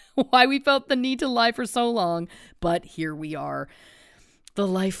why we felt the need to lie for so long, but here we are. The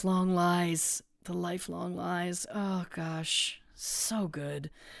lifelong lies. The lifelong lies. Oh, gosh. So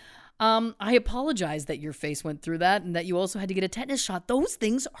good. I apologize that your face went through that and that you also had to get a tetanus shot. Those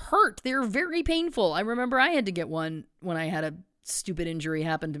things hurt. They're very painful. I remember I had to get one when I had a stupid injury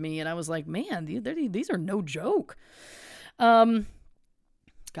happen to me, and I was like, man, these are no joke. Gosh,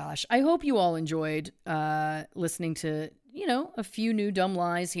 I hope you all enjoyed listening to, a few new dumb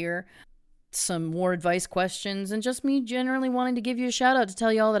lies here, some more advice questions, and just me generally wanting to give you a shout out to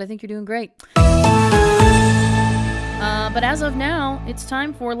tell you all that I think you're doing great. But as of now, it's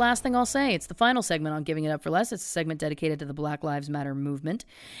time for Last Thing I'll Say. It's the final segment on Giving It Up for Less. It's a segment dedicated to the Black Lives Matter movement.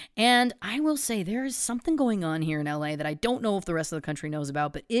 And I will say there is something going on here in LA that I don't know if the rest of the country knows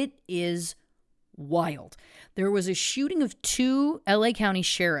about, but it is wild. There was a shooting of 2 LA County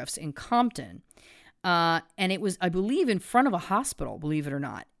sheriffs in Compton. And it was, I believe, in front of a hospital, believe it or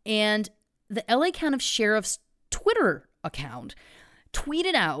not. And the LA County Sheriff's Twitter account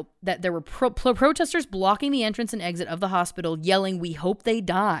tweeted out that there were protesters blocking the entrance and exit of the hospital, yelling, "We hope they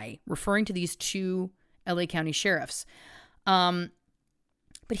die," referring to these 2 LA County sheriffs. But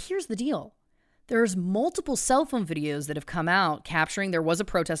here's the deal. There's multiple cell phone videos that have come out capturing there was a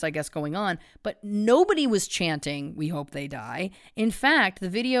protest, I guess, going on, but nobody was chanting, "We hope they die." In fact, the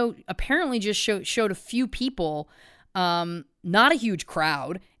video apparently just showed a few people, not a huge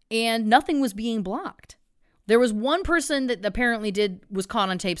crowd, and nothing was being blocked. There was one person that apparently was caught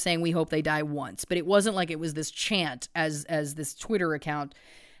on tape saying, "We hope they die" once, but it wasn't like it was this chant as this Twitter account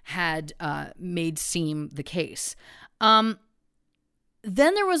had made seem the case. Then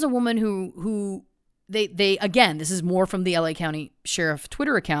there was a woman who they again, this is more from the LA County Sheriff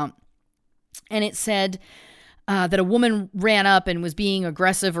Twitter account, and it said that a woman ran up and was being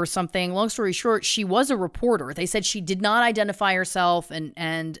aggressive or something. Long story short, she was a reporter. They said she did not identify herself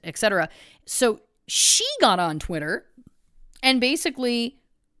and et cetera. So she got on Twitter and basically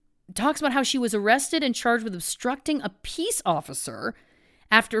talks about how she was arrested and charged with obstructing a peace officer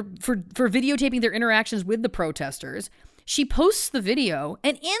for videotaping their interactions with the protesters. She posts the video,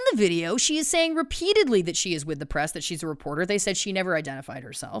 and in the video, she is saying repeatedly that she is with the press, that she's a reporter. They said she never identified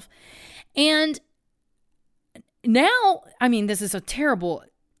herself. And now, I mean, this is a terrible,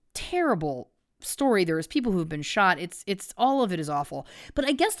 terrible story. There is people who have been shot. It's all of it is awful. But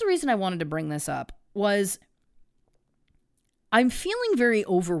I guess the reason I wanted to bring this up was I'm feeling very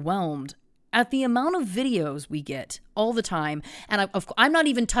overwhelmed at the amount of videos we get all the time. And I'm not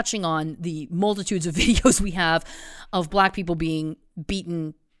even touching on the multitudes of videos we have of Black people being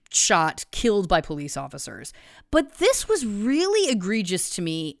beaten, shot, killed by police officers. But this was really egregious to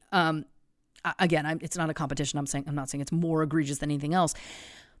me. Again, it's not a competition. I'm not saying it's more egregious than anything else.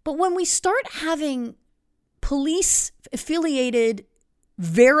 But when we start having police-affiliated,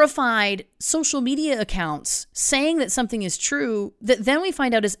 verified social media accounts saying that something is true, that then we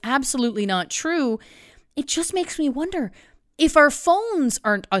find out is absolutely not true, it just makes me wonder if our phones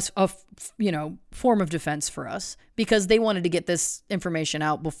aren't a form of defense for us because they wanted to get this information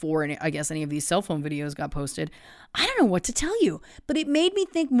out before, I guess, any of these cell phone videos got posted. I don't know what to tell you, but it made me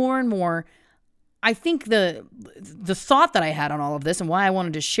think more and more. I think the thought that I had on all of this and why I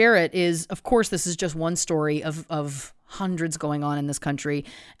wanted to share it is, of course, this is just one story of hundreds going on in this country,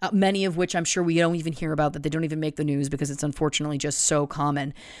 many of which I'm sure we don't even hear about, that they don't even make the news because it's unfortunately just so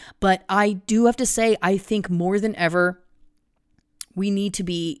common. But I do have to say, I think more than ever, we need to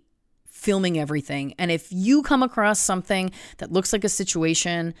be filming everything. And if you come across something that looks like a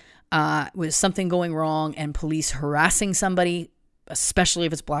situation with something going wrong and police harassing somebody, especially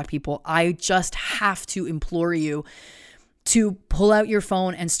if it's Black people, I just have to implore you to pull out your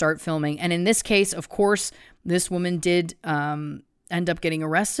phone and start filming. And in this case, of course, this woman did end up getting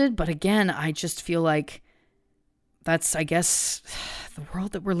arrested. But again, I just feel like that's, I guess, the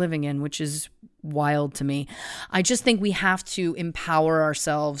world that we're living in, which is wild to me. I just think we have to empower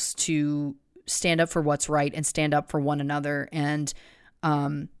ourselves to stand up for what's right and stand up for one another and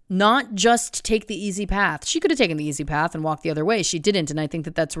not just take the easy path. She could have taken the easy path and walked the other way. She didn't. And I think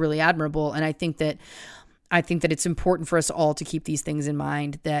that that's really admirable. And I think that it's important for us all to keep these things in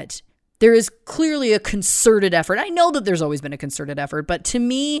mind, that there is clearly a concerted effort. I know that there's always been a concerted effort, but to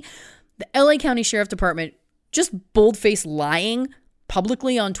me, the LA County Sheriff Department just bold-faced lying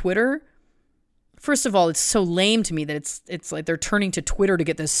publicly on Twitter, first of all, it's so lame to me that it's like they're turning to Twitter to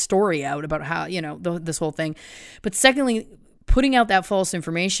get this story out about how, this whole thing. But secondly, putting out that false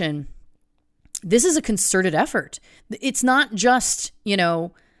information, this is a concerted effort. It's not just,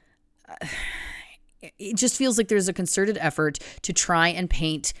 it just feels like there's a concerted effort to try and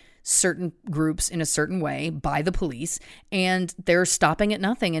paint certain groups in a certain way by the police, and they're stopping at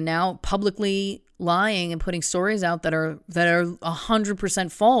nothing, and now publicly lying and putting stories out that are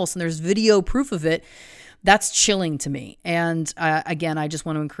 100% false, and there's video proof of it. That's chilling to me. And again, I just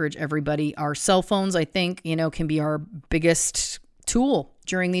want to encourage everybody. Our cell phones, I think, can be our biggest tool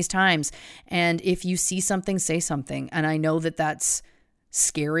during these times. And if you see something, say something. And I know that that's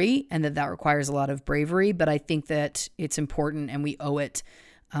scary and that requires a lot of bravery, but I think that it's important, and we owe it.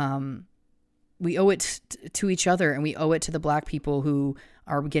 We owe it to each other, and we owe it to the Black people who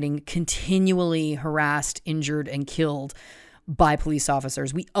are getting continually harassed, injured, and killed by police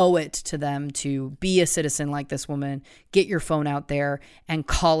officers. We owe it to them to be a citizen like this woman, get your phone out there and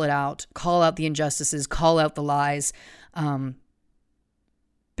call it out, call out the injustices, call out the lies.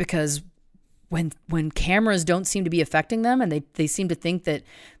 Because when cameras don't seem to be affecting them, and they seem to think that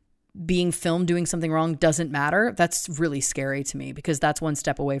being filmed doing something wrong doesn't matter, that's really scary to me, because that's one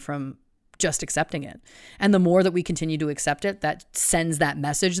step away from just accepting it. And the more that we continue to accept it, that sends that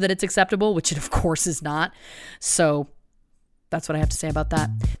message that it's acceptable, which it of course is not. So that's what I have to say about that.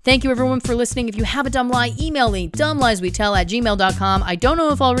 Thank you everyone for listening. If you have a dumb lie, email me, dumblieswetell@gmail.com. I don't know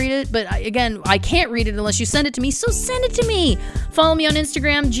if I'll read it, but I can't read it unless you send it to me, so send it to me. Follow me on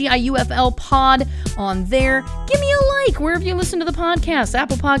Instagram, GIUFL pod on there. Give me a like wherever you listen to the podcast,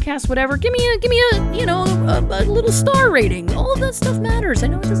 Apple Podcasts, whatever. Give me a little star rating. All of that stuff matters. I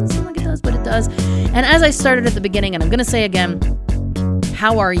know it doesn't seem like it does, but it does. And as I started at the beginning, and I'm going to say again,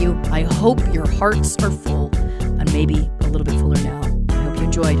 how are you? I hope your hearts are full, and maybe a little bit fuller now. I hope you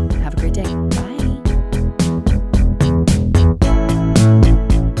enjoyed. Have a great day. Bye.